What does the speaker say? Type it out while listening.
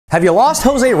Have you lost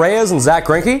Jose Reyes and Zach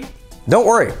Greinke? Don't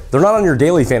worry, they're not on your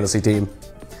daily fantasy team.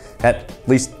 At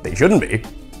least they shouldn't be.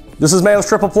 This is Mayo's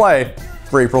Triple Play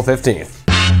for April 15th.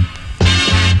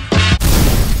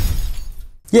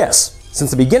 Yes,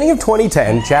 since the beginning of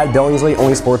 2010, Chad Billingsley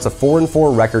only sports a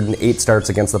 4-4 record in 8 starts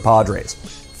against the Padres.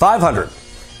 500.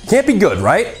 Can't be good,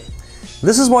 right?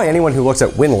 This is why anyone who looks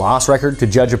at win-loss record to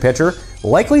judge a pitcher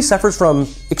likely suffers from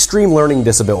extreme learning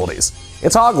disabilities.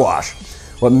 It's hogwash.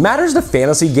 What matters to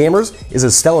fantasy gamers is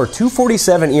his stellar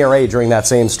 .247 ERA during that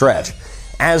same stretch,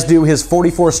 as do his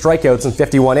 44 strikeouts in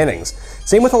 51 innings.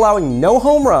 Same with allowing no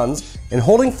home runs and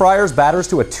holding Friars batters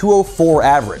to a .204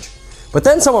 average. But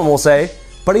then someone will say,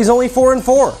 but he's only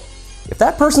 4-4. If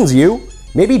that person's you,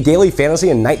 maybe daily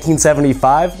fantasy in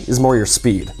 1975 is more your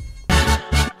speed.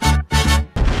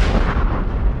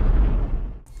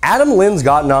 Adam Lynn's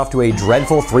gotten off to a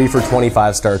dreadful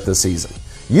 3-for-25 start this season.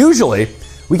 Usually,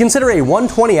 we consider a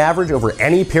 120 average over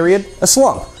any period a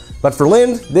slump, but for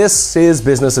Lynn, this is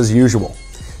business as usual.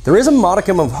 There is a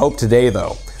modicum of hope today,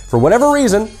 though. For whatever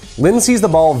reason, Lynn sees the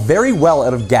ball very well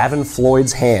out of Gavin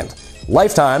Floyd's hand.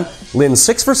 Lifetime, Lynn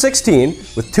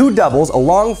 6-for-16 with 2 doubles, a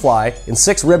long fly, and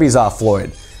 6 ribbies off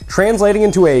Floyd, translating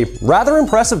into a rather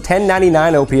impressive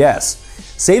 1099 OPS.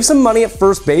 Save some money at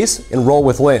first base and roll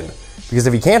with Lynn, because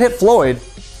if you can't hit Floyd,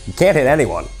 you can't hit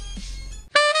anyone.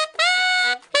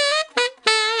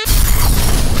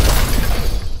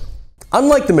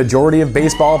 Unlike the majority of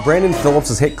baseball, Brandon Phillips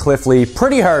has hit Cliff Lee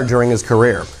pretty hard during his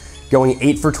career, going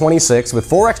 8-for-26 with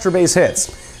 4 extra base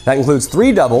hits. That includes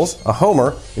 3 doubles, a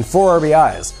homer, and 4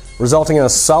 RBIs, resulting in a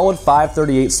solid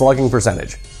 .538 slugging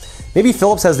percentage. Maybe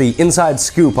Phillips has the inside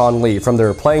scoop on Lee from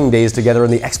their playing days together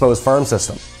in the Expos farm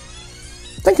system.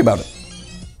 Think about it.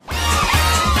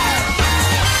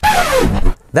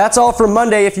 That's all for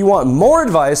Monday. If you want more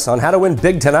advice on how to win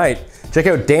big tonight, check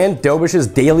out Dan Dobish's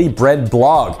Daily Bread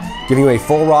blog, giving you a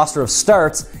full roster of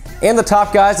starts and the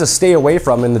top guys to stay away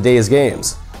from in the day's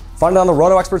games. Find it on the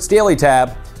RotoExperts Daily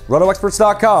tab,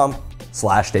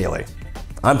 rotoexperts.com/daily.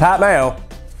 I'm Pat Mayo.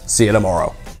 See you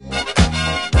tomorrow.